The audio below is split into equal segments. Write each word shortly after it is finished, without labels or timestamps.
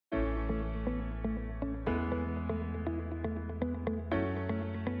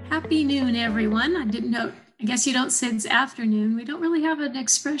Happy noon, everyone. I didn't know. I guess you don't say it's afternoon. We don't really have an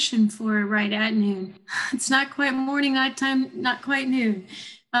expression for right at noon. It's not quite morning, nighttime, not quite noon.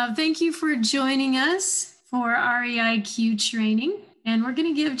 Thank you for joining us for REIQ training. And we're going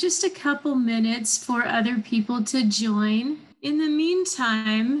to give just a couple minutes for other people to join. In the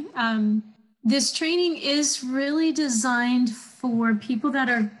meantime, this training is really designed for people that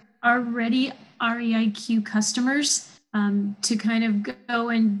are already REIQ customers to kind of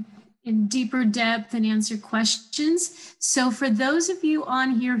go in deeper depth and answer questions. So for those of you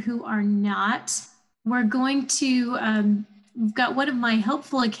on here who are not, we're going to, we've got one of my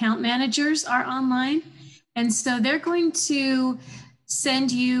helpful account managers are online. And so they're going to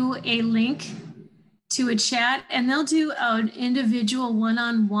send you a link to a chat, and they'll do an individual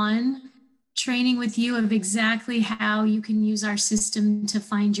one-on-one training with you of exactly how you can use our system to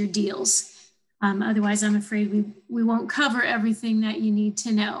find your deals. Otherwise, I'm afraid we won't cover everything that you need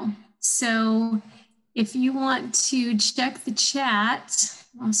to know. So if you want to check the chat,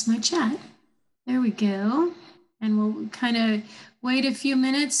 lost my chat. There we go. And we'll kind of wait a few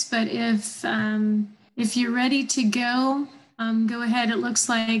minutes, but if you're ready to go, go ahead. It looks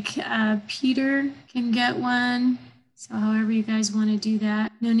like Peter can get one. So however you guys want to do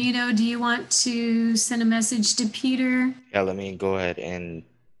that. Nonito, do you want to send a message to Peter? Yeah, let me go ahead and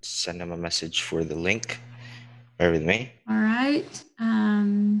send him a message for the link. Bear with me. All right.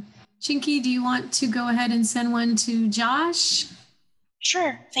 Chinky, do you want to go ahead and send one to Josh?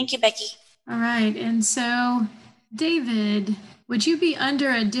 Sure. Thank you, Becky. All right. And so, David, would you be under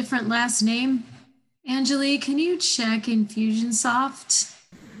a different last name? Angeli, can you check Infusionsoft?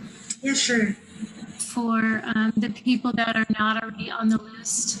 Yeah, sure. For the people that are not already on the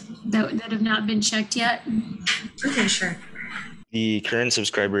list, that have not been checked yet? Okay, sure. The current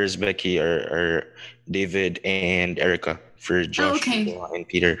subscribers, Becky, are David and Erica for Josh and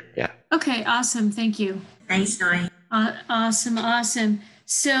Peter. Yeah. Okay, awesome. Thank you. Thanks, Noi. Awesome.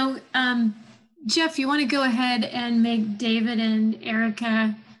 So, Jeff, you want to go ahead and make David and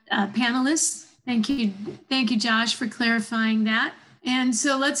Erica panelists? Thank you, Josh, for clarifying that. And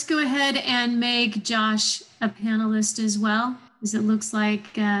so let's go ahead and make Josh a panelist as well, because it looks like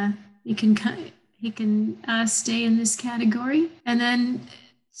he can stay in this category. And then,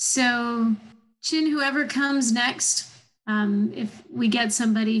 so Chin, whoever comes next, if we get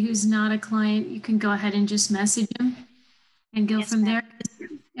somebody who's not a client, you can go ahead and just message them and go from there.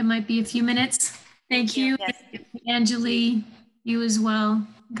 It might be a few minutes. Thank you. Yes. Angeli, you as well.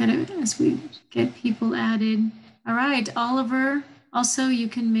 As we get people added. All right, Oliver, also you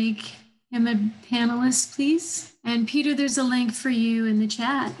can make him a panelist, please. And Peter, there's a link for you in the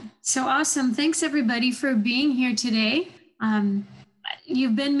chat. So awesome. Thanks everybody for being here today.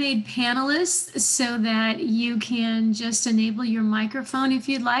 You've been made panelists so that you can just enable your microphone if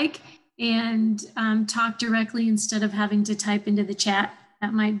you'd like and talk directly instead of having to type into the chat.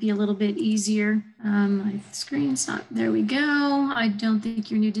 That might be a little bit easier. My screen's not, there we go. I don't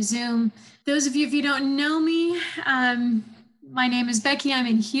think you're new to Zoom. Those of you, if you don't know me, my name is Becky. I'm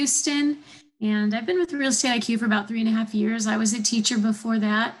in Houston, and I've been with Real Estate IQ for about 3.5 years. I was a teacher before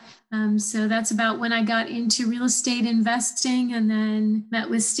that. So that's about when I got into real estate investing, and then met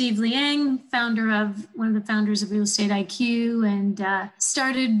with Steve Liang, one of the founders of Real Estate IQ, and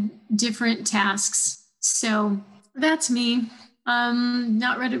started different tasks. So that's me.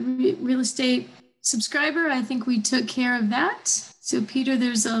 Not Reddit real estate subscriber. I think we took care of that. So Peter,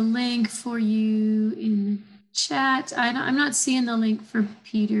 there's a link for you in the chat. I'm not seeing the link for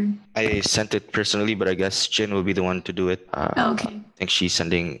Peter. I sent it personally, but I guess Chin will be the one to do it. Okay. I think she's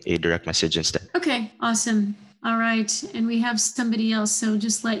sending a direct message instead. Okay, awesome. All right, and we have somebody else, so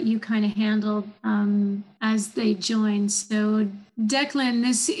just let you kind of handle as they join. So Declan,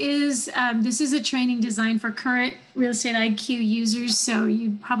 this is a training designed for current Real Estate IQ users, so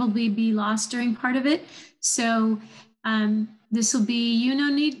you'd probably be lost during part of it. So this will be you,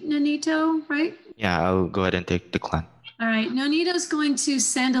 Nonito, right? Yeah, I'll go ahead and take the clan. All right, Nonito's going to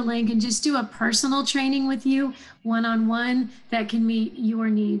send a link and just do a personal training with you, one-on-one, that can meet your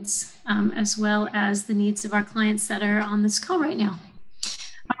needs as well as the needs of our clients that are on this call right now.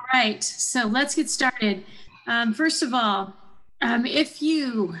 All right, so let's get started. First of all, if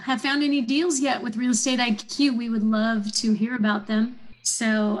you have found any deals yet with Real Estate IQ, we would love to hear about them.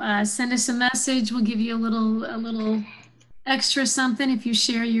 So send us a message. We'll give you a little extra something if you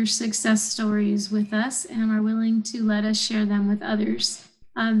share your success stories with us and are willing to let us share them with others.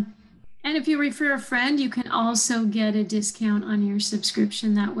 And if you refer a friend, you can also get a discount on your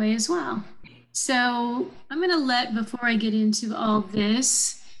subscription that way as well. So I'm going to before I get into all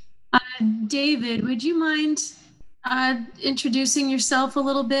this, David, would you mind introducing yourself a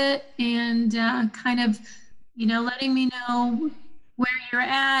little bit and kind of, letting me know where you're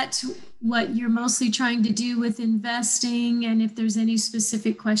at, what you're mostly trying to do with investing, and if there's any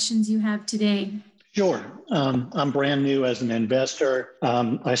specific questions you have today. Sure. I'm brand new as an investor.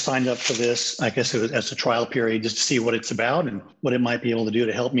 I signed up for this, I guess it was as a trial period, just to see what it's about and what it might be able to do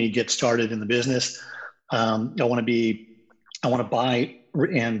to help me get started in the business. I want to buy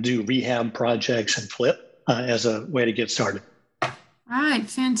and do rehab projects and flip as a way to get started. All right,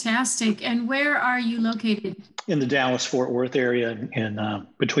 fantastic. And where are you located? In the Dallas-Fort Worth area and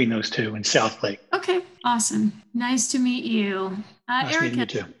between those two in South Lake. Okay, awesome. Nice to meet you. Nice Erica, meeting you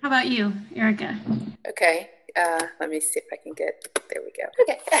too. How about you, Erica? Okay. Let me see if I can get, there we go.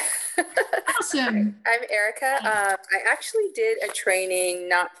 Okay. Awesome. I'm Erica. I actually did a training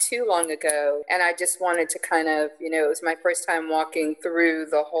not too long ago, and I just wanted to kind of, it was my first time walking through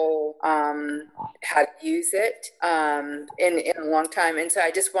the whole how to use it in a long time. And so I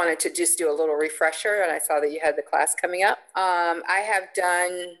just wanted to just do a little refresher, and I saw that you had the class coming up. I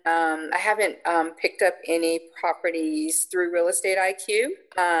haven't picked up any properties through Real Estate IQ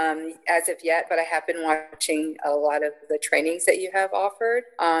as of yet, but I have been watching a lot of the trainings that you have offered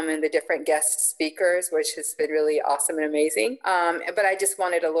and the different guest speakers, which has been really awesome and amazing. But I just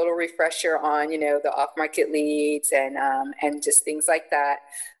wanted a little refresher on, the off-market leads and just things like that.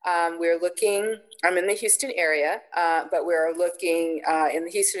 I'm in the Houston area, but we're looking in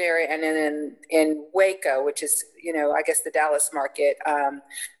the Houston area and then in Waco, which is, I guess the Dallas market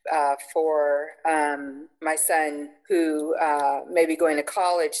for my son who may be going to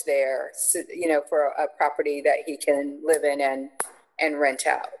college there, for a property that he can live in and rent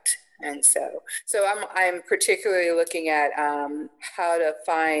out. And so I'm particularly looking at how to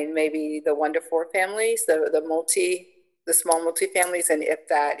find maybe the 1 to 4 families, the small multifamilies, and if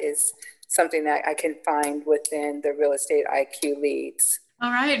that is something that I can find within the Real Estate IQ leads.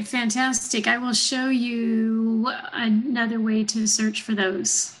 All right, fantastic. I will show you another way to search for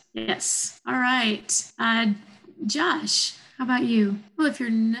those. Yes. All right. Josh, how about you? Well, if you're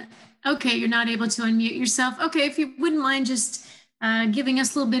you're not able to unmute yourself. Okay, if you wouldn't mind just giving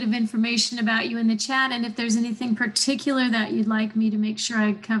us a little bit of information about you in the chat, and if there's anything particular that you'd like me to make sure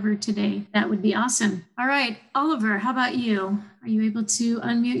I cover today, that would be awesome. All right, Oliver, how about you? Are you able to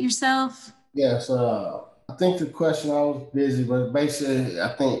unmute yourself? Yes, I think the question, I was busy, but basically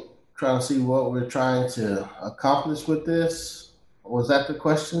I think trying to see what we're trying to accomplish with this. Was that the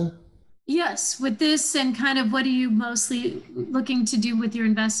question? Yes, with this, and kind of what are you mostly looking to do with your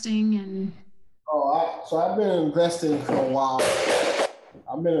investing? And so I've been investing for a while.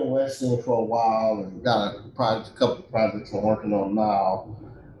 And got a couple of projects I'm working on now.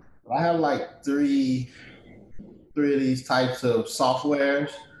 But I have like three of these types of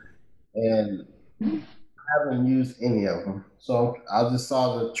softwares, and I haven't used any of them. So I just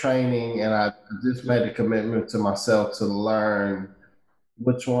saw the training, and I just made a commitment to myself to learn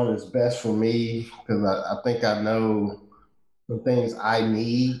which one is best for me, because I think I know the things I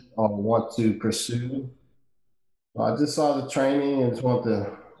need or want to pursue. So I just saw the training and just want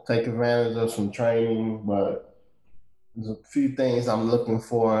to take advantage of some training, but there's a few things I'm looking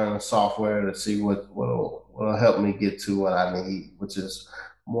for in the software to see what'll help me get to what I need, which is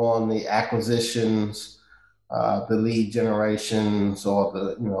more on the acquisitions, the lead generations, or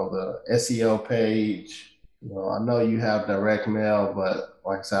the SEO page. I know you have direct mail, but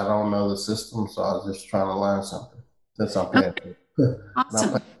like I said, I don't know the system, so I was just trying to learn something since I'm paying.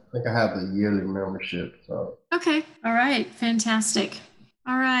 Awesome. I think I have the yearly membership. So okay, all right, fantastic.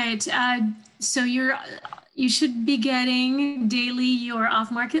 All right, so you should be getting daily your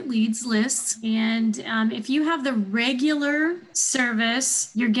off-market leads lists, and if you have the regular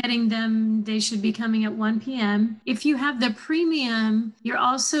service, you're getting them. They should be coming at 1 p.m. If you have the premium, you're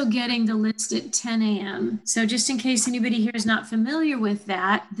also getting the list at 10 a.m. So just in case anybody here is not familiar with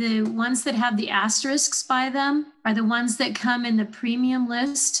that, the ones that have the asterisks by them are the ones that come in the premium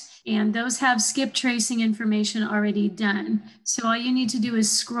list. And those have skip tracing information already done. So all you need to do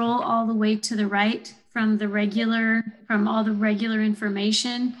is scroll all the way to the right from all the regular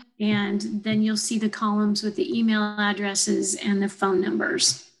information, and then you'll see the columns with the email addresses and the phone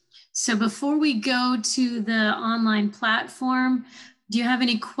numbers. So before we go to the online platform, do you have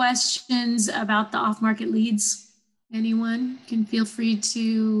any questions about the off-market leads? Anyone can feel free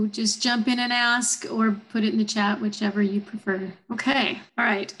to just jump in and ask, or put it in the chat, whichever you prefer. Okay, all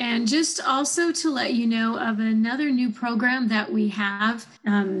right. And just also to let you know of another new program that we have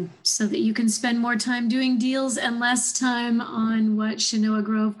so that you can spend more time doing deals and less time on what Shanoa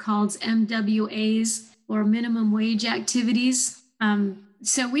Grove calls MWAs, or minimum wage activities.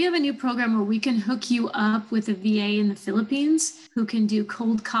 So we have a new program where we can hook you up with a VA in the Philippines who can do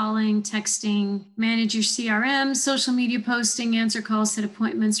cold calling, texting, manage your CRM, social media posting, answer calls, set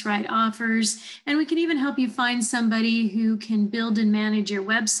appointments, write offers. And we can even help you find somebody who can build and manage your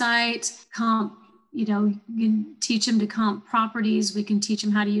website, comp, you can teach them to comp properties. We can teach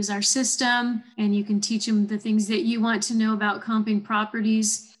them how to use our system, and you can teach them the things that you want to know about comping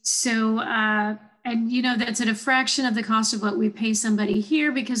properties. So, and that's at a fraction of the cost of what we pay somebody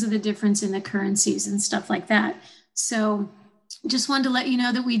here because of the difference in the currencies and stuff like that. So just wanted to let you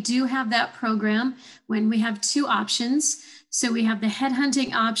know that we do have that program when we have two options. So we have the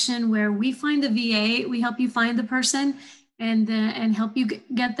headhunting option where we find the VA, we help you find the person and help you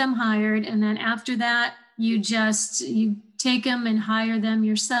get them hired. And then after that, you take them and hire them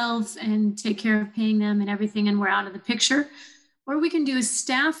yourself and take care of paying them and everything, and we're out of the picture. Or we can do a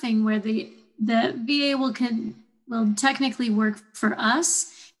staffing where the VA will technically work for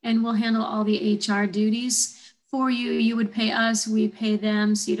us, and we'll handle all the HR duties for you. You would pay us, we pay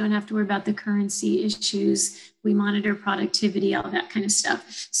them, so you don't have to worry about the currency issues. We monitor productivity, all that kind of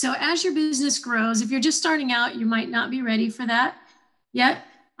stuff. So as your business grows, if you're just starting out, you might not be ready for that yet,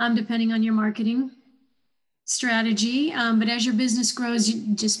 depending on your marketing strategy. But as your business grows,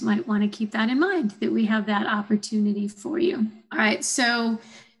 you just might want to keep that in mind, that we have that opportunity for you. All right, so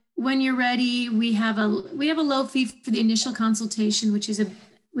when you're ready, we have a low fee for the initial consultation, which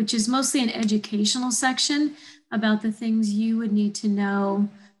is mostly an educational section about the things you would need to know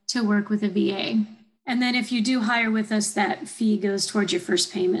to work with a VA. And then if you do hire with us, that fee goes towards your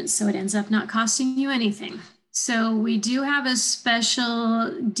first payment, so it ends up not costing you anything. So we do have a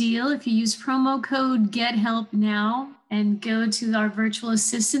special deal. If you use promo code GetHelpNow and go to our virtual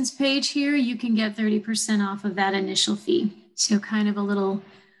assistance page here, you can get 30% off of that initial fee. So kind of a little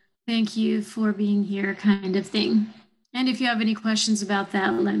thank you for being here kind of thing. And if you have any questions about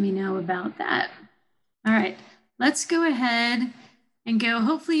that, let me know about that. All right, let's go ahead and go.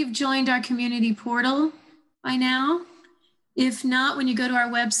 Hopefully you've joined our community portal by now. If not, when you go to our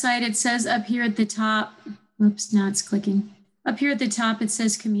website, it says up here at the top, oops, now it's clicking. Up here at the top, it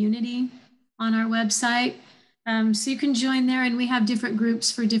says community on our website. So you can join there, and we have different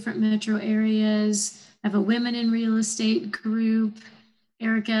groups for different metro areas. I have a women in real estate group.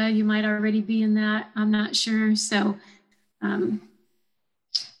 Erica, you might already be in that. I'm not sure. So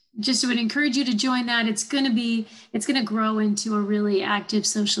just would encourage you to join that. It's going to grow into a really active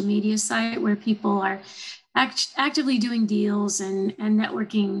social media site where people are actively doing deals and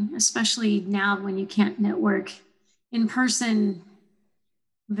networking, especially now when you can't network in person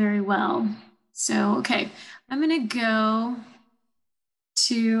very well. So, okay, I'm going to go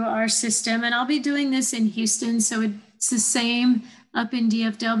to our system, and I'll be doing this in Houston. So it's the same up in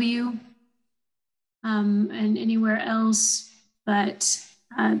DFW and anywhere else, but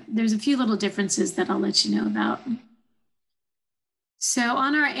there's a few little differences that I'll let you know about. So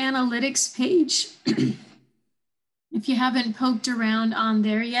on our analytics page, if you haven't poked around on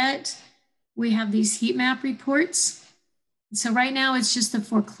there yet, we have these heat map reports. So right now it's just the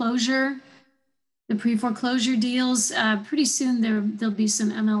foreclosure, the pre-foreclosure deals. Pretty soon there'll be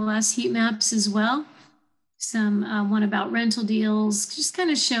some MLS heat maps as well. Some one about rental deals, just kind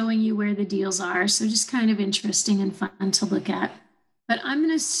of showing you where the deals are. So just kind of interesting and fun to look at. But I'm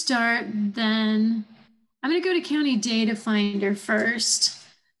going to start then. I'm going to go to County Data Finder first.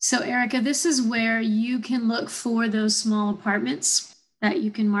 So Erica, this is where you can look for those small apartments that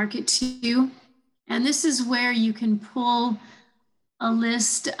you can market to. And this is where you can pull a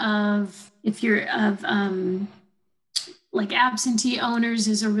list of, if you're of like absentee owners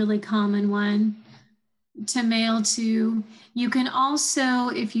is a really common one to mail to. You can also,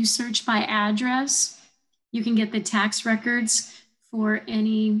 if you search by address, you can get the tax records for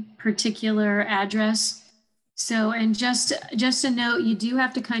any particular address. So, and just a note, you do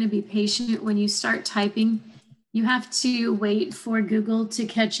have to kind of be patient when you start typing. You have to wait for Google to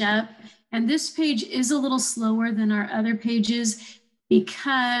catch up. And this page is a little slower than our other pages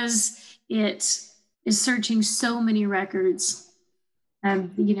because it is searching so many records.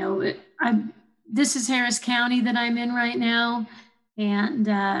 This is Harris County that I'm in right now.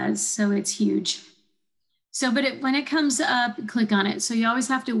 And so it's huge. So, but when it comes up, click on it. So you always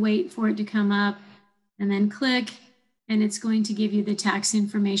have to wait for it to come up and then click, and it's going to give you the tax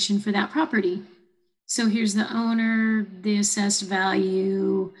information for that property. So here's the owner, the assessed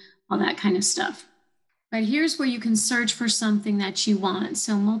value, all that kind of stuff. But here's where you can search for something that you want.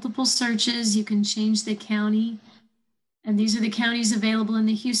 So multiple searches, you can change the county. And these are the counties available in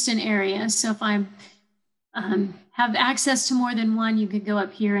the Houston area. So if I have access to more than one, you could go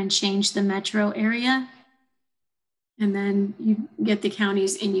up here and change the metro area. and then you get the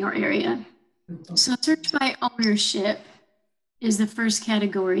counties in your area. So search by ownership is the first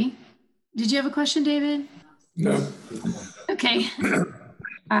category. Did you have a question, David? No. Okay.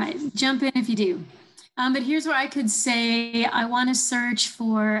 All right, jump in if you do. But here's where I could say I want to search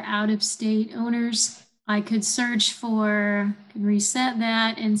for out-of-state owners. I could search for, can reset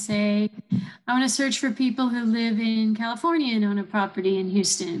that and say, I want to search for people who live in California and own a property in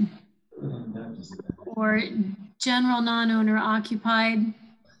Houston. Or general non-owner occupied.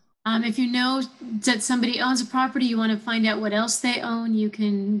 If you know that somebody owns a property, you want to find out what else they own, you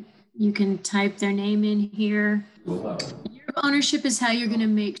can type their name in here. Year of ownership is how you're going to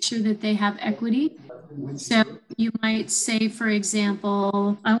make sure that they have equity. So you might say, for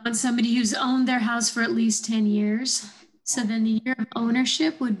example, I want somebody who's owned their house for at least 10 years. So then the year of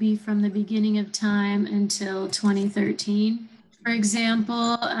ownership would be from the beginning of time until 2013. For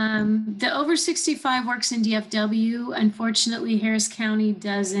example, the over 65 works in DFW. Unfortunately, Harris County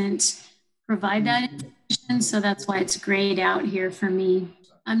doesn't provide that information, so that's why it's grayed out here for me.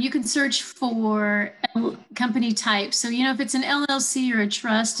 You can search for company type. So, if it's an LLC or a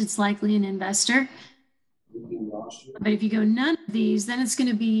trust, it's likely an investor. But if you go none of these, then it's going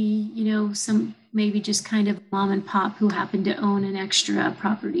to be, some maybe just kind of mom and pop who happen to own an extra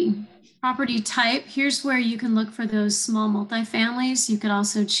property. Property type, here's where you can look for those small multifamilies. You could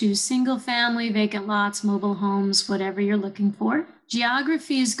also choose single family, vacant lots, mobile homes, whatever you're looking for.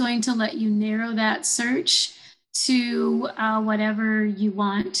 Geography is going to let you narrow that search to whatever you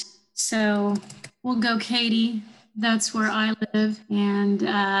want. So we'll go Katy. That's where I live. And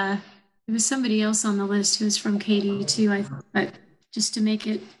there was somebody else on the list who was from Katy too, but just to make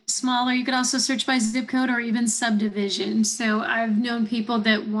it smaller, you could also search by zip code or even subdivision. So I've known people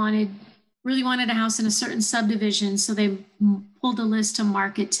that really wanted a house in a certain subdivision, so they pulled a list to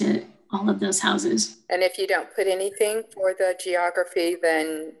market to all of those houses. And if you don't put anything for the geography,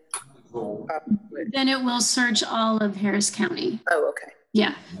 then it will search all of Harris County. Oh, okay.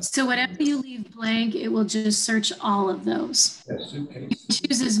 Yeah. So whatever you leave blank, it will just search all of those. You can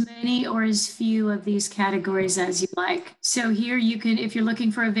choose as many or as few of these categories as you like. So here you can, if you're looking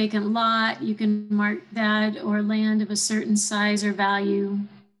for a vacant lot, you can mark that, or land of a certain size or value.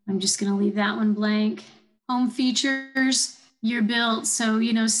 I'm just going to leave that one blank. Home features, year built. So,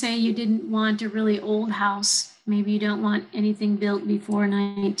 say you didn't want a really old house. Maybe you don't want anything built before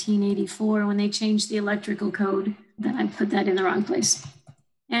 1984 when they changed the electrical code. Then I put that in the wrong place.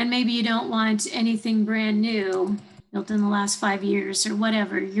 And maybe you don't want anything brand new built in the last 5 years or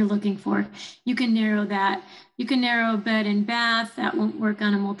whatever you're looking for. You can narrow that. You can narrow bed and bath. That won't work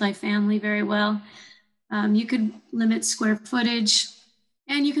on a multifamily very well. You could limit square footage.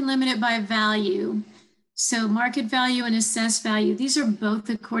 And you can limit it by value. So market value and assessed value, these are both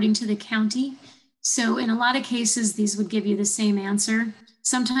according to the county. So in a lot of cases, these would give you the same answer.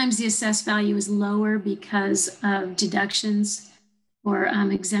 Sometimes the assessed value is lower because of deductions or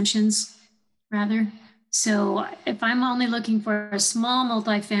exemptions, rather. So if I'm only looking for a small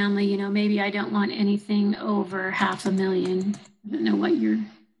multifamily, maybe I don't want anything over $500,000. I don't know what your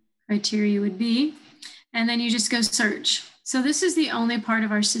criteria would be. And then you just go search. So this is the only part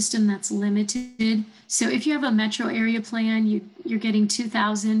of our system that's limited. So if you have a metro area plan, you're getting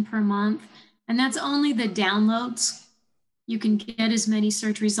 $2,000 per month, and that's only the downloads. You can get as many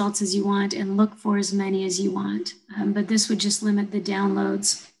search results as you want and look for as many as you want, but this would just limit the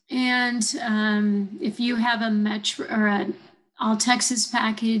downloads. And if you have a metro or an all Texas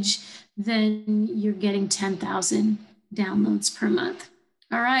package, then you're getting 10,000 downloads per month.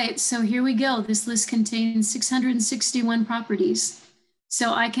 All right, so here we go. This list contains 661 properties.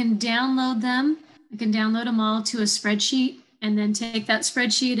 So I can download them. I can download them all to a spreadsheet and then take that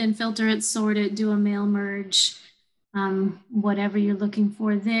spreadsheet and filter it, sort it, do a mail merge, whatever you're looking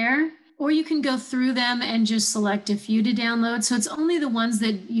for there. Or you can go through them and just select a few to download. So it's only the ones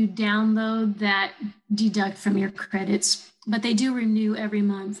that you download that deduct from your credits, but they do renew every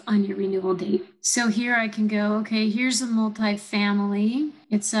month on your renewal date. So here I can go, okay, here's a multifamily.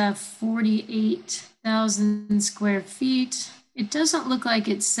 It's a 48,000 square feet. It doesn't look like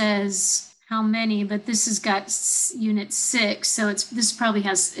it says how many, but this has got unit 6. So this probably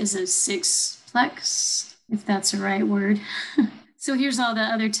is a 6-plex, if that's the right word. So here's all the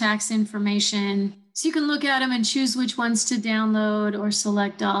other tax information. So you can look at them and choose which ones to download or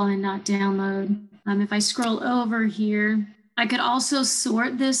select all and not download. If I scroll over here, I could also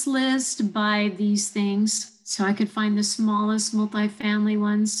sort this list by these things. So I could find the smallest multifamily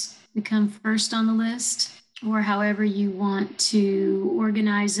ones that come first on the list, or however you want to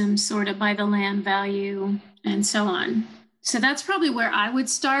organize them, sort it by the land value, and so on. So that's probably where I would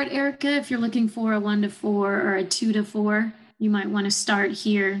start, Erica. If you're looking for a 1 to 4 or a 2 to 4, you might want to start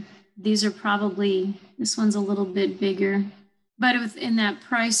here. These are probably, this one's a little bit bigger, but within that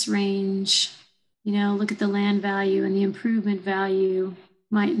price range, look at the land value and the improvement value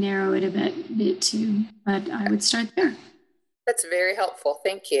might narrow it a bit too, but I would start there. That's very helpful.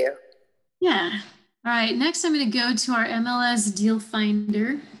 Thank you. Yeah. All right. Next, I'm going to go to our MLS Deal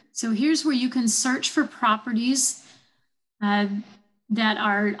Finder. So here's where you can search for properties that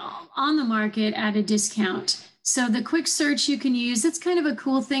are on the market at a discount. So the quick search you can use, it's kind of a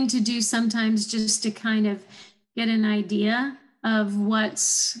cool thing to do sometimes just to kind of get an idea of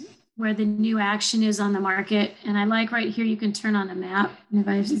where the new action is on the market. And I like right here, you can turn on a map. And if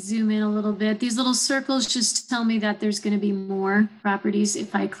I zoom in a little bit, these little circles just tell me that there's going to be more properties.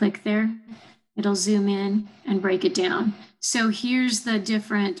 If I click there, it'll zoom in and break it down. So here's the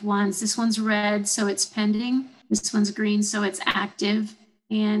different ones. This one's red, so it's pending. This one's green, so it's active.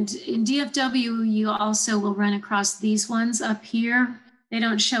 And in DFW, you also will run across these ones up here. They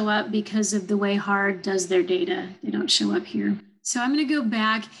don't show up because of the way HARD does their data. They don't show up here. So I'm going to go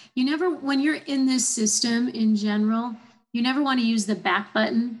back. When you're in this system in general, you never want to use the back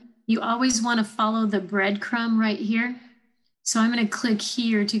button. You always want to follow the breadcrumb right here. So I'm going to click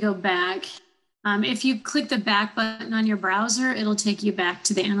here to go back. If you click the back button on your browser, it'll take you back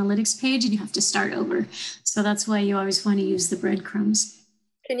to the analytics page and you have to start over. So that's why you always want to use the breadcrumbs.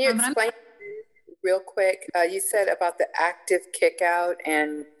 Can you explain real quick? You said about the active kickout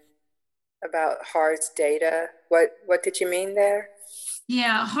and about HARD's data. What did you mean there?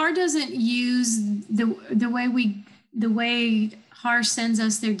 Yeah, HARD doesn't use the way HARD sends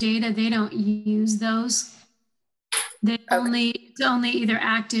us their data. They don't use those. It's only either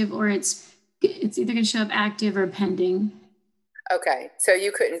active or it's either going to show up active or pending. Okay, so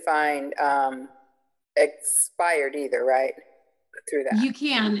you couldn't find expired either, right? Through that. You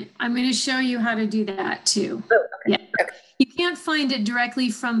can. I'm going to show you how to do that too. Oh, okay. Yeah. Okay. You can't find it directly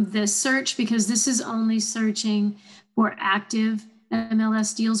from this search because this is only searching for active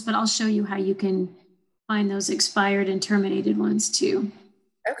MLS deals, but I'll show you how you can find those expired and terminated ones too.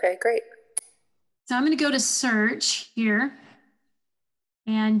 Okay, great. So I'm going to go to search here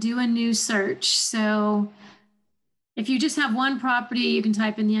and do a new search. So if you just have one property, you can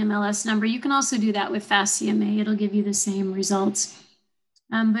type in the MLS number. You can also do that with FastCMA. It'll give you the same results.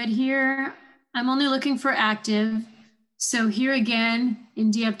 But here, I'm only looking for active. So here again,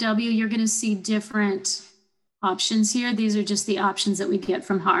 in DFW, you're going to see different options here. These are just the options that we get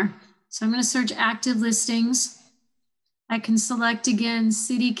from HAR. So I'm going to search active listings. I can select again,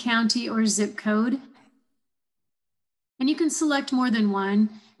 city, county, or zip code. And you can select more than one.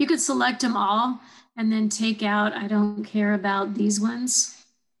 You could select them all and then take out, I don't care about these ones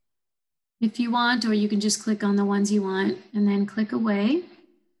if you want, or you can just click on the ones you want and then click away.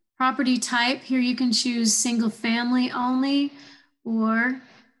 Property type, here you can choose single family only or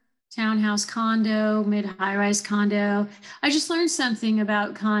townhouse condo, mid-high-rise condo. I just learned something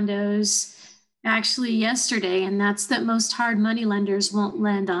about condos actually yesterday, and that's that most hard money lenders won't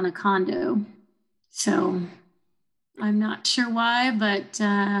lend on a condo. So I'm not sure why, but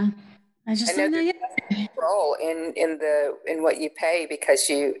I just learned that yesterday. Role in what you pay, because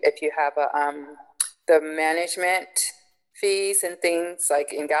if you have the management fees and things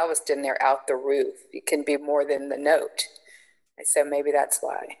like in Galveston, they're out the roof. It can be more than the note, and so maybe that's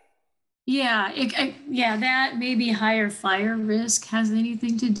why. Yeah, that maybe higher fire risk has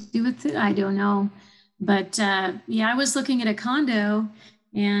anything to do with it. I don't know, but I was looking at a condo,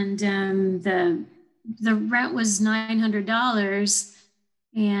 and the rent was $900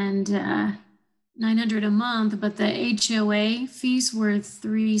 and $900 a month, but the HOA fees were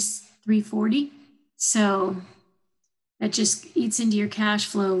 $340. So that just eats into your cash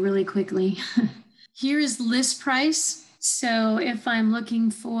flow really quickly. Here is list price. So if I'm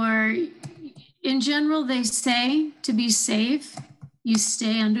looking for, in general, they say to be safe, you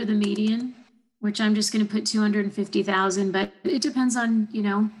stay under the median, which I'm just going to put 250,000, but it depends on,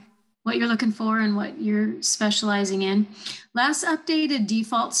 what you're looking for and what you're specializing in. Last updated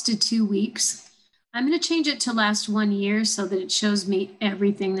defaults to 2 weeks. I'm going to change it to last 1 year so that it shows me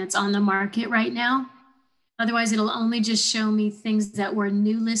everything that's on the market right now. Otherwise, it'll only just show me things that were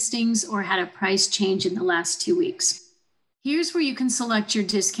new listings or had a price change in the last 2 weeks. Here's where you can select your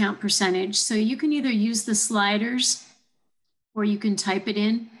discount percentage. So you can either use the sliders or you can type it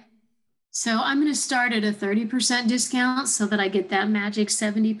in. So I'm going to start at a 30% discount so that I get that magic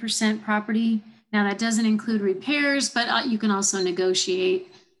 70% property. Now that doesn't include repairs, but you can also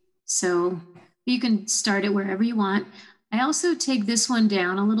negotiate. So you can start it wherever you want. I also take this one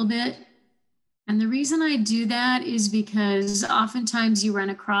down a little bit. And the reason I do that is because oftentimes you run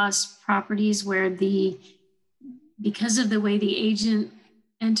across properties where because of the way the agent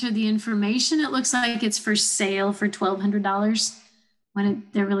entered the information, it looks like it's for sale for $1,200 when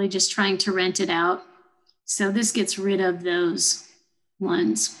they're really just trying to rent it out. So this gets rid of those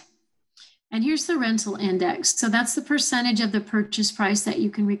ones. And here's the rental index. So that's the percentage of the purchase price that you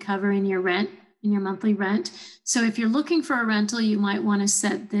can recover in your rent, in your monthly rent. So if you're looking for a rental, you might want to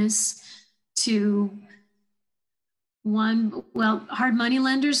set this to hard money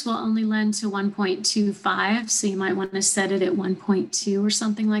lenders will only lend to 1.25. So you might want to set it at 1.2 or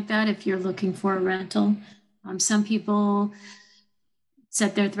something like that if you're looking for a rental. Some people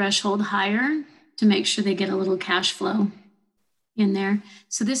set their threshold higher to make sure they get a little cash flow in there.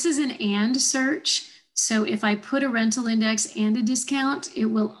 So this is an and search. So if I put a rental index and a discount, it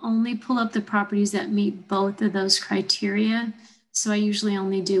will only pull up the properties that meet both of those criteria. So I usually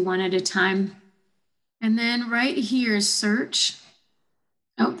only do one at a time. And then right here, search.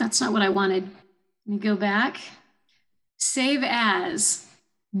 Oh, that's not what I wanted. Let me go back. Save as.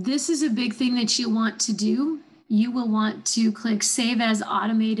 This is a big thing that you want to do. You will want to click Save as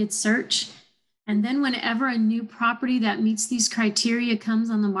Automated Search. And then whenever a new property that meets these criteria comes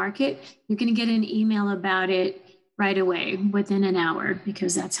on the market, you're going to get an email about it right away within an hour,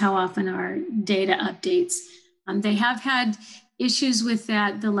 because that's how often our data updates. They have had issues with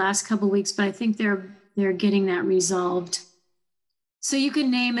that the last couple of weeks, but I think they're getting that resolved. So you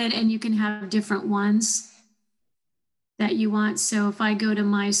can name it and you can have different ones that you want. So if I go to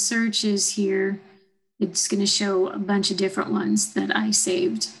my searches here, it's going to show a bunch of different ones that I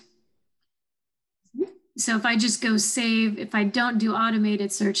saved. So if I just go save, if I don't do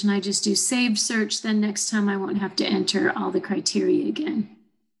automated search and I just do save search, then next time I won't have to enter all the criteria again.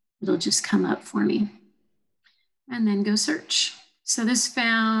 It'll just come up for me. And then go search. So this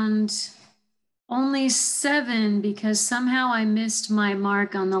found only 7 because somehow I missed my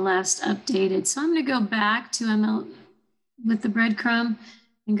mark on the last updated. So I'm going to go back to ML with the breadcrumb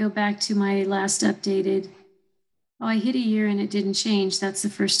and go back to my last updated. Oh, I hit a year and it didn't change. That's the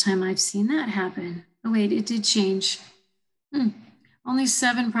first time I've seen that happen. Oh, wait, it did change. Only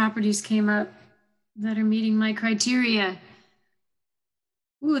 7 properties came up that are meeting my criteria.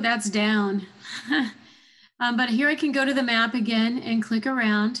 Ooh, that's down. But here I can go to the map again and click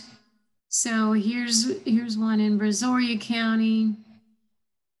around. So here's one in Brazoria County.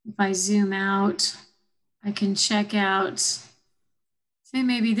 If I zoom out, I can check out, say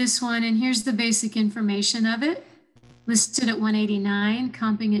maybe this one, and here's the basic information of it. Listed at 189,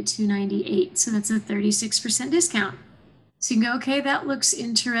 comping at 298. So that's a 36% discount. So you can go, okay, that looks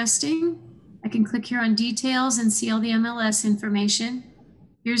interesting. I can click here on details and see all the MLS information.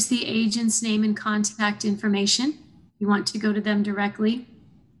 Here's the agent's name and contact information. You want to go to them directly,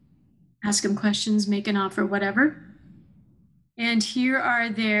 ask them questions, make an offer, whatever. And here are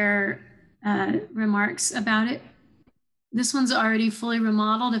their remarks about it. This one's already fully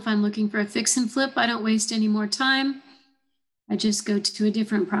remodeled. If I'm looking for a fix and flip, I don't waste any more time. I just go to a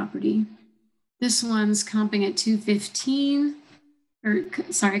different property. This one's comping at 215, or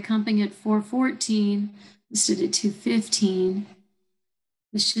sorry, comping at 414, listed at 215.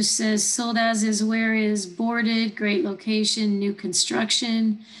 This just says sold as is, where is, boarded, great location, new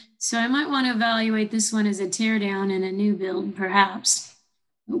construction. So I might want to evaluate this one as a tear down and a new build, perhaps,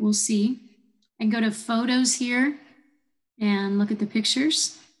 but we'll see. I can go to photos here and look at the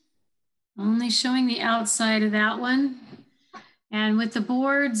pictures. Only showing the outside of that one. And with the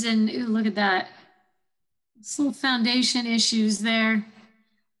boards and ooh, look at that. This little foundation issues there.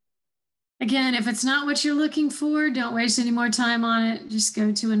 Again, if it's not what you're looking for, don't waste any more time on it. Just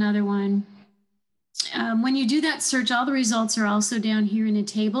go to another one. When you do that search, all the results are also down here in a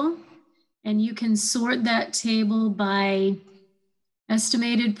table. And you can sort that table by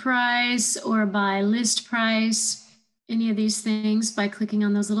estimated price or by list price. Any of these things by clicking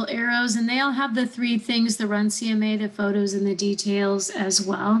on those little arrows, and they all have the 3 things, the run CMA, the photos, and the details as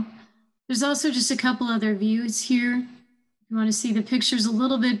well. There's also just a couple other views here. If you want to see the pictures a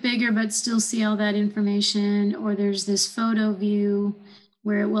little bit bigger, but still see all that information, or there's this photo view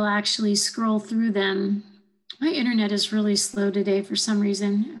where it will actually scroll through them. My internet is really slow today for some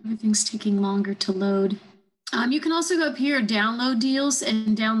reason. Everything's taking longer to load. You can also go up here, download deals,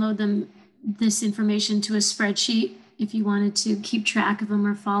 and download this information to a spreadsheet if you wanted to keep track of them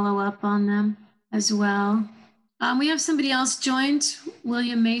or follow up on them as well. We have somebody else joined,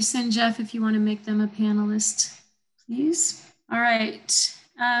 William Mason. Jeff, if you want to make them a panelist, please. All right.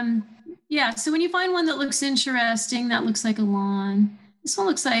 Yeah, so when you find one that looks interesting, that looks like a lawn. This one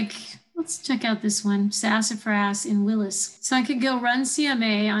looks like let's check out this one, Sassafras in Willis. So I could go run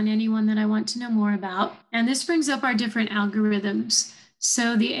CMA on anyone that I want to know more about. And this brings up our different algorithms.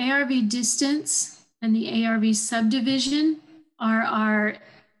 So the ARV distance and the ARV subdivision are our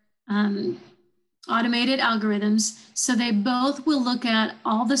automated algorithms. So they both will look at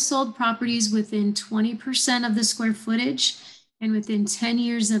all the sold properties within 20% of the square footage and within 10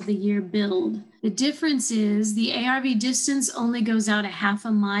 years of the year build. The difference is the ARV distance only goes out a half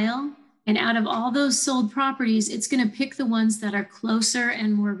a mile. And out of all those sold properties, it's going to pick the ones that are closer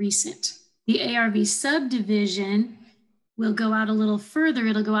and more recent. The ARV subdivision will go out a little further.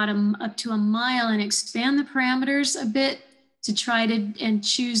 It'll go out up to a mile and expand the parameters a bit to try to and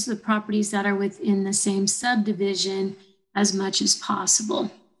choose the properties that are within the same subdivision as much as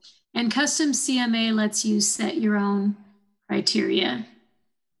possible. And custom CMA lets you set your own criteria.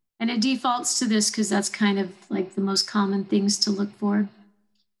 And it defaults to this because that's kind of like the most common things to look for.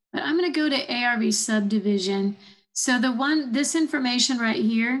 But I'm going to go to ARV subdivision. So this information right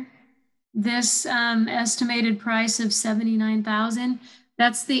here, this estimated price of $79,000,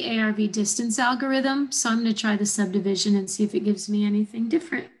 that's the ARV distance algorithm. So I'm going to try the subdivision and see if it gives me anything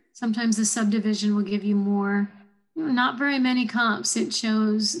different. Sometimes the subdivision will give you more, not very many comps. It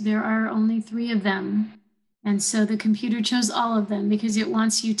shows there are only 3 of them. And so the computer chose all of them because it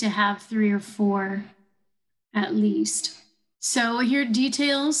wants you to have 3 or 4 at least. So here,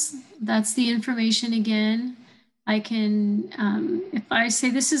 details, that's the information again. I can, if I say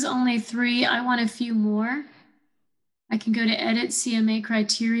this is only 3, I want a few more. I can go to edit CMA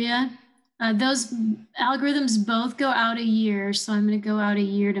criteria. Those algorithms both go out a year. So I'm going to go out a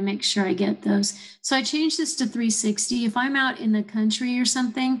year to make sure I get those. So I changed this to 360. If I'm out in the country or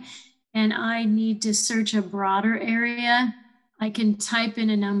something and I need to search a broader area, I can type in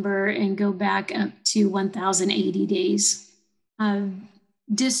a number and go back up to 1,080 days.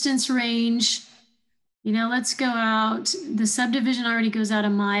 Distance range, let's go out. The subdivision already goes out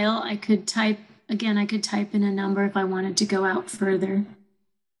a mile. I could type in a number if I wanted to go out further.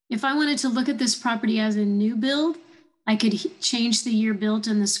 If I wanted to look at this property as a new build, I could change the year built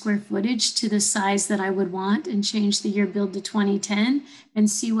and the square footage to the size that I would want and change the year build to 2010 and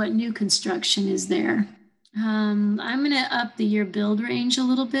see what new construction is there. I'm going to up the year build range a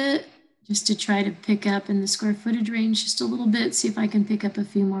little bit just to try to pick up in the square footage range just a little bit, see if I can pick up a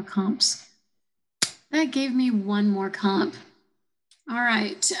few more comps. That gave me 1 more comp. All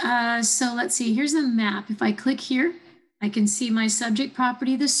right, so let's see, here's a map. If I click here, I can see my subject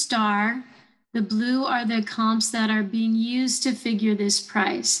property, the star. The blue are the comps that are being used to figure this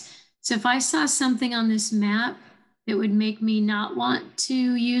price. So if I saw something on this map that would make me not want to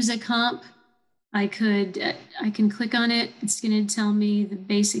use a comp, I can click on it. It's going to tell me the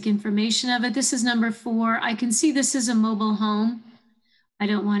basic information of it. This is number 4. I can see this is a mobile home. I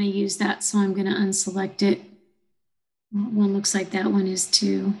don't want to use that, so I'm going to unselect it. One looks like that one is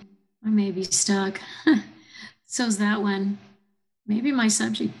too. I may be stuck. So's that one. Maybe my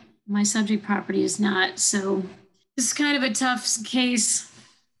subject property is not. So this is kind of a tough case.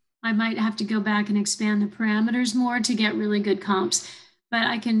 I might have to go back and expand the parameters more to get really good comps. But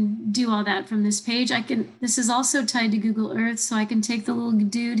I can do all that from this page. This is also tied to Google Earth, so I can take the little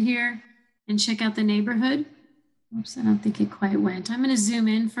dude here and check out the neighborhood. Oops, I don't think it quite went. I'm going to zoom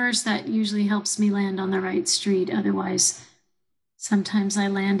in first. That usually helps me land on the right street. Otherwise, sometimes I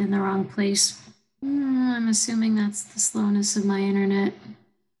land in the wrong place. I'm assuming that's the slowness of my internet.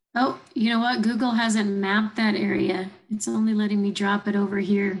 Oh, you know what? Google hasn't mapped that area. It's only letting me drop it over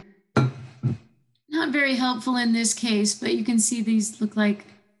here. Not very helpful in this case, but you can see these look like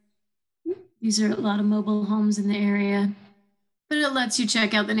these are a lot of mobile homes in the area. But it lets you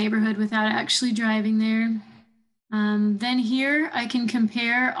check out the neighborhood without actually driving there. Then here I can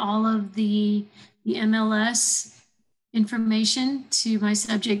compare all of the MLS information to my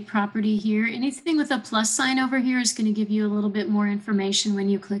subject property here. Anything with a plus sign over here is going to give you a little bit more information when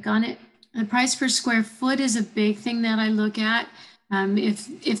you click on it. The price per square foot is a big thing that I look at.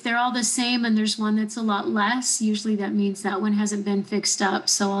 If they're all the same and there's one that's a lot less, usually that means that one hasn't been fixed up.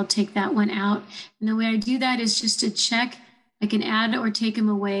 So I'll take that one out. And the way I do that is just to check. I can add or take them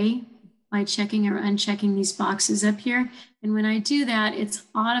away by checking or unchecking these boxes up here. And when I do that, it's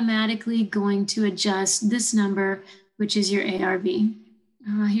automatically going to adjust this number, which is your ARV.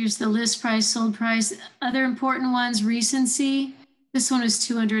 Here's the list price, sold price. Other important ones, recency. This one was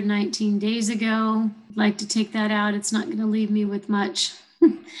 219 days ago. I'd like to take that out. It's not going to leave me with much,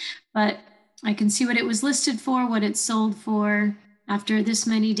 but I can see what it was listed for, what it sold for after this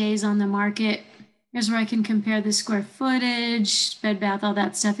many days on the market. Here's where I can compare the square footage, Bed Bath, all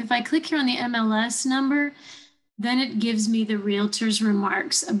that stuff. If I click here on the MLS number, Then it gives me the realtor's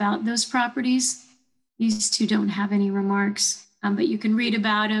remarks about those properties. These two don't have any remarks, but you can read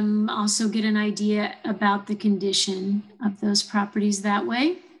about them, also get an idea about the condition of those properties that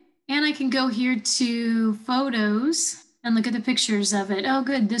way. And I can go here to photos and look at the pictures of it. Oh,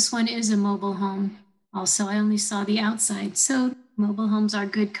 good, this one is a mobile home. Also, I only saw the outside, so mobile homes are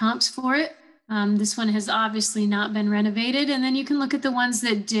good comps for it. This one has obviously not been renovated. And then you can look at the ones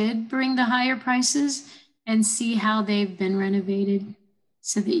that did bring the higher prices and see how they've been renovated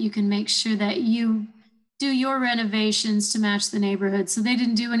so that you can make sure that you do your renovations to match the neighborhood. So they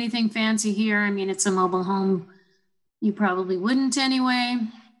didn't do anything fancy here. I mean, it's a mobile home. You probably wouldn't anyway.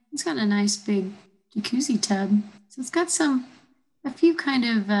 It's got a nice big jacuzzi tub. So it's got a few kind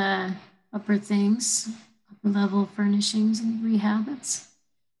of upper things, upper level furnishings and rehab. It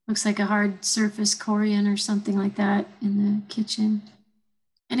looks like a hard surface Corian or something like that in the kitchen.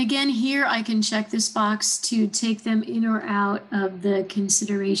 And again, here I can check this box to take them in or out of the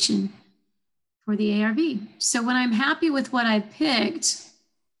consideration for the ARV. So when I'm happy with what I picked,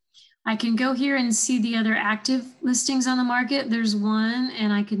 I can go here and see the other active listings on the market. There's one,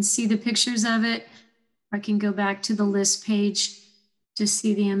 and I can see the pictures of it. I can go back to the list page to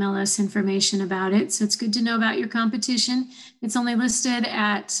see the MLS information about it. So it's good to know about your competition. It's only listed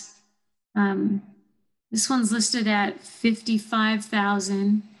at, this one's listed at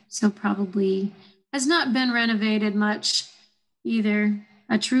 55,000. So probably has not been renovated much either.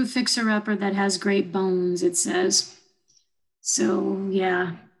 A true fixer-upper that has great bones, it says. So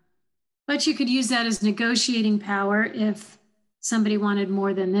yeah, but you could use that as negotiating power. If somebody wanted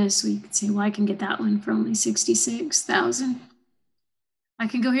more than this, we could say, well, I can get that one for only 66,000. I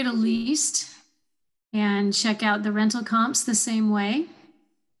can go here to leased and check out the rental comps the same way.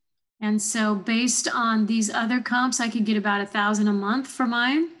 And so based on these other comps, I could get about 1,000 a month for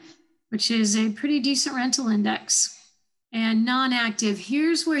mine, which is a pretty decent rental index. And non-active,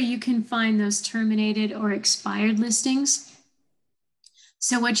 here's where you can find those terminated or expired listings.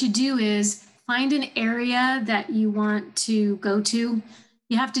 So what you do is find an area that you want to go to.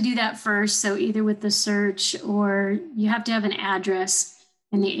 You have to do that first. So either with the search or you have to have an address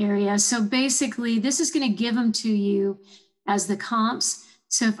in the area. So basically this is going to give them to you as the comps.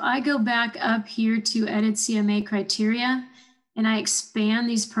 So if I go back up here to edit CMA criteria and I expand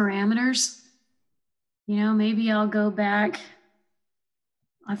these parameters, you know, maybe I'll go back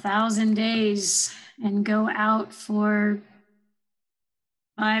 1,000 days and go out for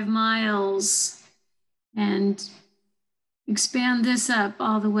 5 miles and expand this up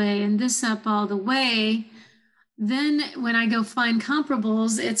all the way and this up all the way. Then when I go find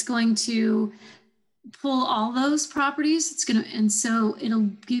comparables, it's going to pull all those properties. And so it'll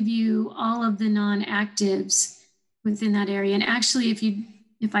give you all of the non-actives within that area. And actually,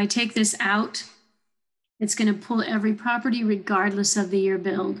 if I take this out, it's going to pull every property regardless of the year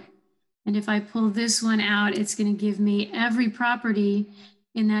build. And if I pull this one out, it's going to give me every property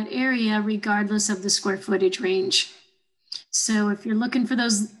in that area regardless of the square footage range. So if you're looking for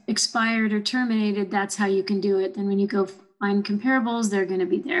those expired or terminated, that's how you can do it. Then when you go find comparables, they're going to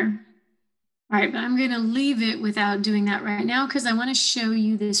be there. All right, but I'm going to leave it without doing that right now because I want to show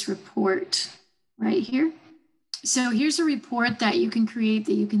you this report right here. So here's a report that you can create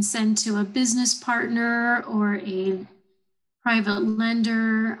that you can send to a business partner or a private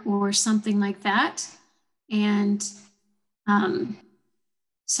lender or something like that. And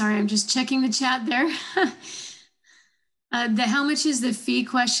sorry, I'm just checking the chat there. How much is the fee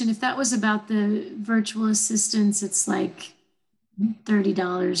question? If that was about the virtual assistants, it's like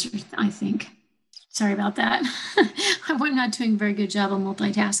 $30, I think. Sorry about that. I'm not doing a very good job of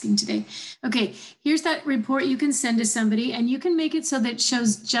multitasking today. Okay, here's that report you can send to somebody and you can make it so that it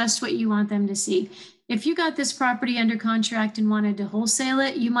shows just what you want them to see. If you got this property under contract and wanted to wholesale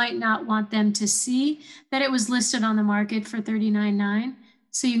it, you might not want them to see that it was listed on the market for $39,900.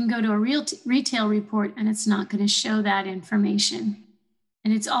 So you can go to a retail report and it's not going to show that information.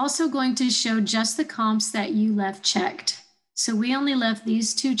 And it's also going to show just the comps that you left checked. So we only left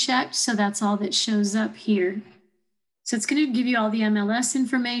these 2 checked, so that's all that shows up here. So it's going to give you all the MLS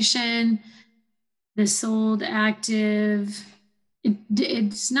information, the sold active.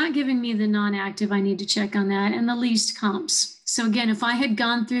 It's not giving me the non-active. I need to check on that, and the leased comps. So again, if I had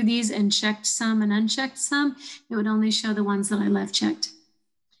gone through these and checked some and unchecked some, it would only show the ones that I left checked.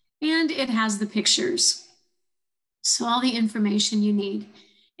 And it has the pictures. So all the information you need.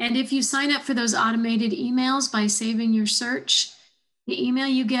 And if you sign up for those automated emails by saving your search, the email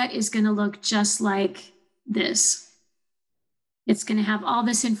you get is going to look just like this. It's going to have all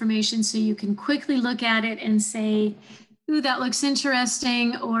this information so you can quickly look at it and say, ooh, that looks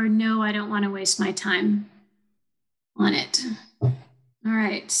interesting, or no, I don't want to waste my time. on it. All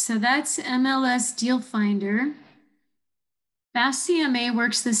right, so that's MLS Deal Finder. Fast CMA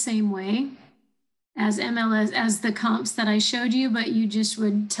works the same way as MLS, as the comps that I showed you, but you just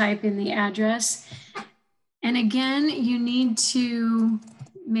would type in the address. And again, you need to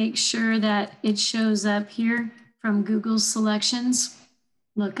make sure that it shows up here from Google selections.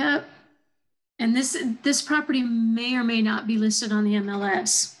 Look up. And this property may or may not be listed on the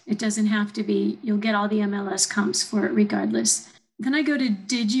MLS. It doesn't have to be. You'll get all the MLS comps for it regardless. Then I go to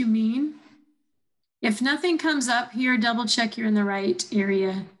Did You Mean? If nothing comes up here, double check you're in the right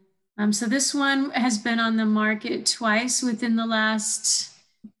area. So this one has been on the market twice within the last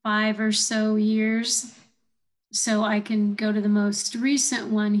 5 or so years. So I can go to the most recent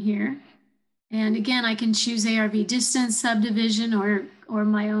one here. And again, I can choose ARV distance, subdivision, or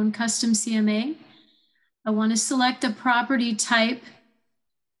my own custom CMA. I want to select a property type,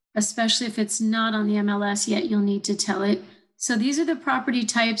 especially if it's not on the MLS yet, you'll need to tell it. So these are the property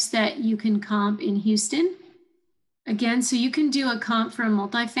types that you can comp in Houston. Again, so you can do a comp for a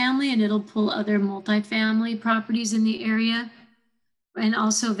multifamily and it'll pull other multifamily properties in the area and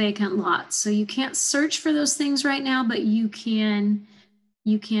also vacant lots. So you can't search for those things right now, but you can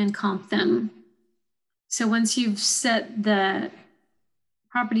comp them. So once you've set the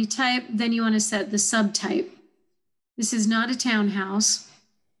property type, then you want to set the subtype. This is not a townhouse.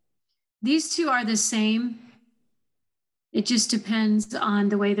 These two are the same. It just depends on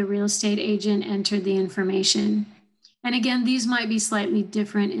the way the real estate agent entered the information. And again, these might be slightly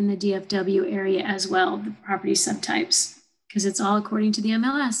different in the DFW area as well, the property subtypes, because it's all according to the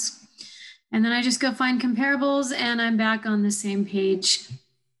MLS. And then I just go find comparables and I'm back on the same page.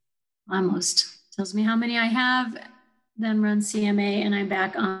 Almost. Tells me how many I have, then run CMA and I'm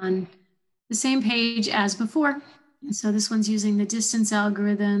back on the same page as before. And so this one's using the distance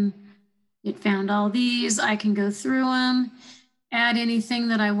algorithm. It found all these. I can go through them, add anything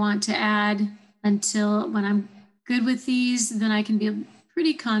that I want to add until when I'm good with these, then I can be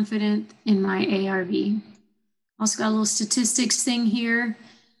pretty confident in my ARV. Also got a little statistics thing here.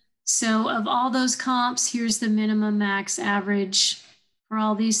 So of all those comps, here's the minimum, max, average for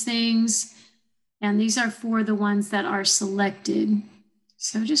all these things. And these are for the ones that are selected.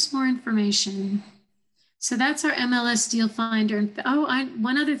 So just more information. So that's our MLS Deal Finder. Oh,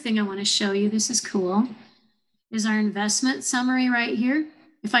 one other thing I want to show you, this is cool, is our investment summary right here.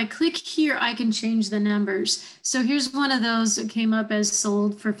 If I click here, I can change the numbers. So here's one of those that came up as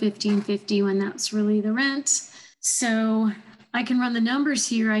sold for $15.50 when that's really the rent. So I can run the numbers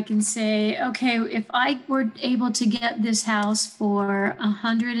here. I can say, okay, if I were able to get this house for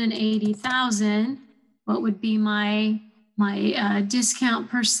 $180,000, what would be my discount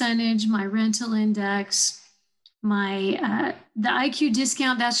percentage, my rental index, the IQ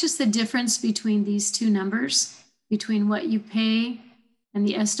discount? That's just the difference between these two numbers, between what you pay and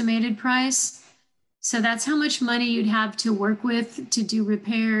the estimated price. So that's how much money you'd have to work with to do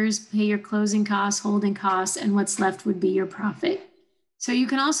repairs, pay your closing costs, holding costs, and what's left would be your profit. So you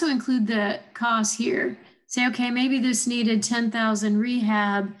can also include the costs here. Say, okay, maybe this needed $10,000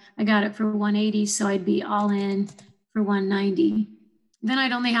 rehab. I got it for $180, so I'd be all in for $190. Then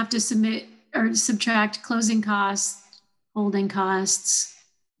I'd only have to submit or subtract closing costs, holding costs,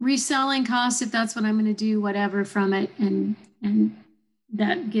 reselling costs, if that's what I'm going to do, whatever from it, and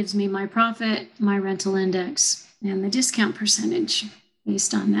that gives me my profit, my rental index, and the discount percentage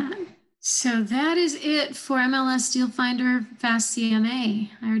based on that. So that is it for MLS Deal Finder Fast CMA.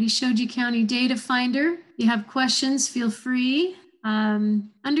 I already showed you County Data Finder. If you have questions, feel free.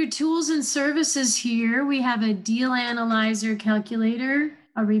 Under Tools and Services here, we have a Deal Analyzer calculator,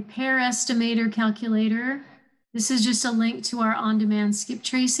 a Repair Estimator calculator. This is just a link to our on-demand skip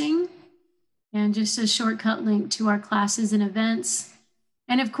tracing and just a shortcut link to our classes and events.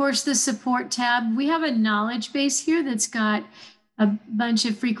 And of course, the support tab. We have a knowledge base here that's got a bunch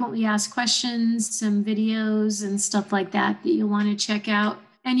of frequently asked questions, some videos and stuff like that you'll want to check out.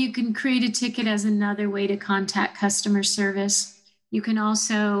 And you can create a ticket as another way to contact customer service. You can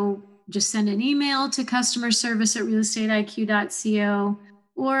also just send an email to customerservice@realestateiq.co,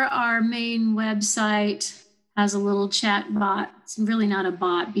 or our main website has a little chat bot. It's really not a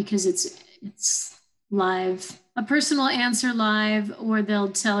bot because it's live. A person will answer live, or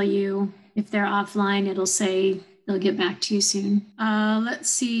they'll tell you if they're offline, it'll say they'll get back to you soon. Let's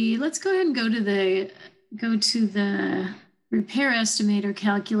see. Let's go ahead and go to the Repair Estimator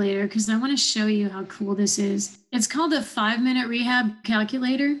calculator because I want to show you how cool this is. It's called a 5-minute rehab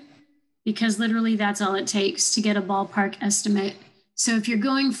calculator because literally that's all it takes to get a ballpark estimate. So if you're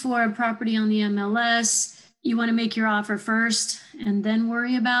going for a property on the MLS, you want to make your offer first and then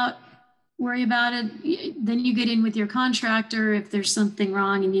worry about worry about it. Then you get in with your contractor. If there's something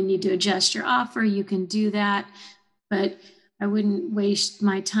wrong and you need to adjust your offer, you can do that. But I wouldn't waste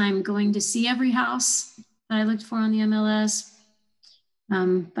my time going to see every house that I looked for on the MLS. But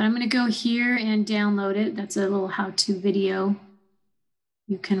I'm going to go here and download it. That's a little how-to video.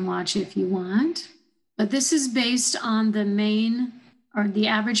 You can watch if you want. But this is based on the the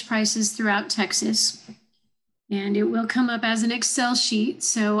average prices throughout Texas. And it will come up as an Excel sheet,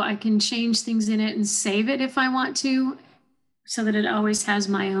 so I can change things in it and save it if I want to, so that it always has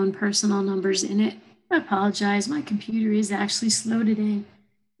my own personal numbers in it. I apologize, my computer is actually slow today.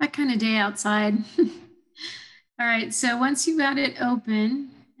 That kind of day outside. All right, so once you've got it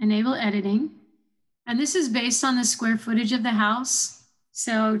open, enable editing. And this is based on the square footage of the house.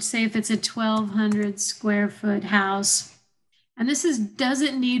 So say if it's a 1,200 square foot house, and this is, does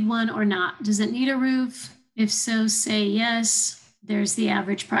it need one or not? Does it need a roof? If so, say yes. There's the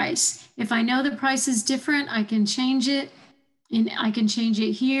average price. If I know the price is different, I can change it. And I can change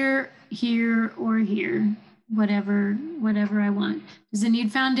it here, here, or here, whatever I want. Does it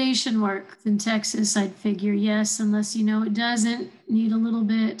need foundation work? In Texas, I'd figure yes, unless you know it doesn't. Need a little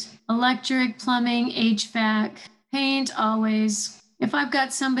bit. Electric, plumbing, HVAC, paint, always. If I've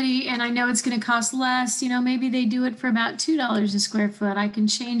got somebody and I know it's going to cost less, maybe they do it for about $2 a square foot, I can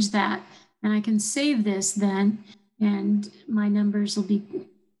change that and I can save this then, and my numbers will be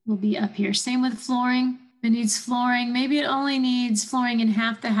up here. Same with flooring. If it needs flooring, maybe it only needs flooring in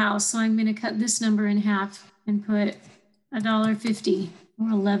half the house, so I'm going to cut this number in half and put $1.50 or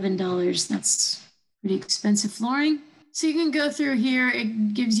 $11. That's pretty expensive flooring. So you can go through here.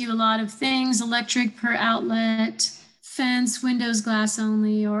 It gives you a lot of things: electric per outlet, fence, windows, glass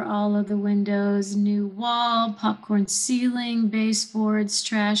only, or all of the windows, new wall, popcorn ceiling, baseboards,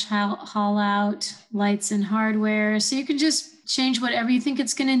 trash haul out, lights and hardware. So you can just change whatever you think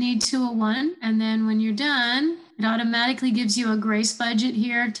it's going to need to a 1. And then when you're done, it automatically gives you a grace budget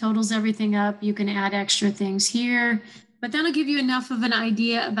here, totals everything up. You can add extra things here, but that'll give you enough of an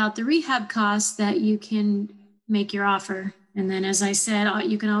idea about the rehab costs that you can make your offer. And then, as I said,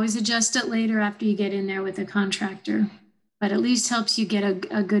 you can always adjust it later after you get in there with a contractor, but at least helps you get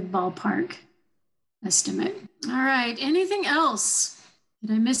a good ballpark estimate. All right, anything else?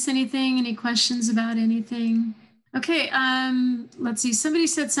 Did I miss anything? Any questions about anything? Okay, let's see. Somebody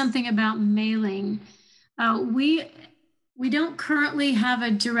said something about mailing. We don't currently have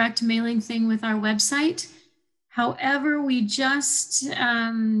a direct mailing thing with our website. However, we just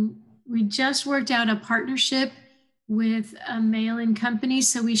worked out a partnership with a mailing company,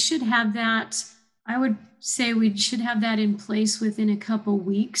 so we should have that. I would say we should have that in place within a couple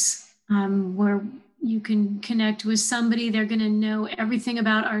weeks, where you can connect with somebody. They're going to know everything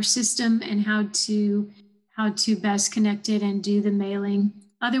about our system and how to best connect it and do the mailing.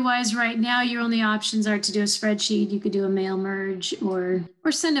 Otherwise, right now, your only options are to do a spreadsheet. You could do a mail merge or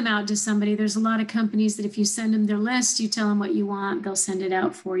send them out to somebody. There's a lot of companies that if you send them their list, you tell them what you want, they'll send it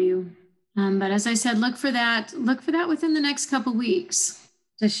out for you. But as I said, look for that within the next couple weeks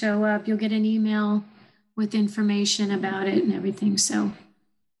to show up. You'll get an email with information about it and everything. So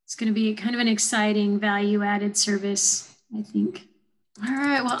it's going to be kind of an exciting value-added service, I think. All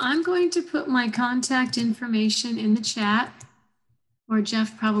right, well, I'm going to put my contact information in the chat, or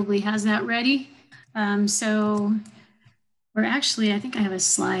Jeff probably has that ready. I think I have a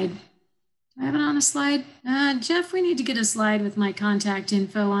slide. Do I have it on a slide? Jeff, we need to get a slide with my contact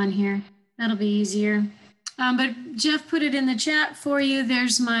info on here. That'll be easier. But Jeff put it in the chat for you.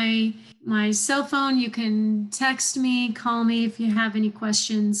 There's my cell phone. You can text me, call me if you have any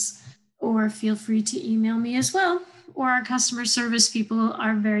questions, or feel free to email me as well. Or our customer service people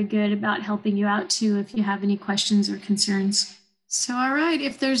are very good about helping you out too if you have any questions or concerns. So, all right,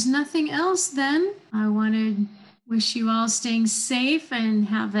 if there's nothing else, then I want to wish you all staying safe and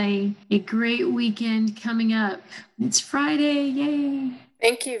have a great weekend coming up. It's Friday, yay.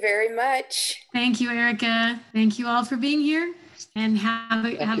 Thank you very much. Thank you, Erica. Thank you all for being here, and have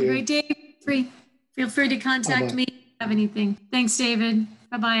a great day. Feel free to contact me if you have anything. Thanks, David.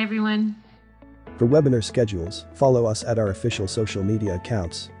 Bye-bye, everyone. For webinar schedules, follow us at our official social media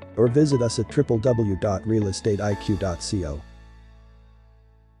accounts or visit us at www.realestateiq.co.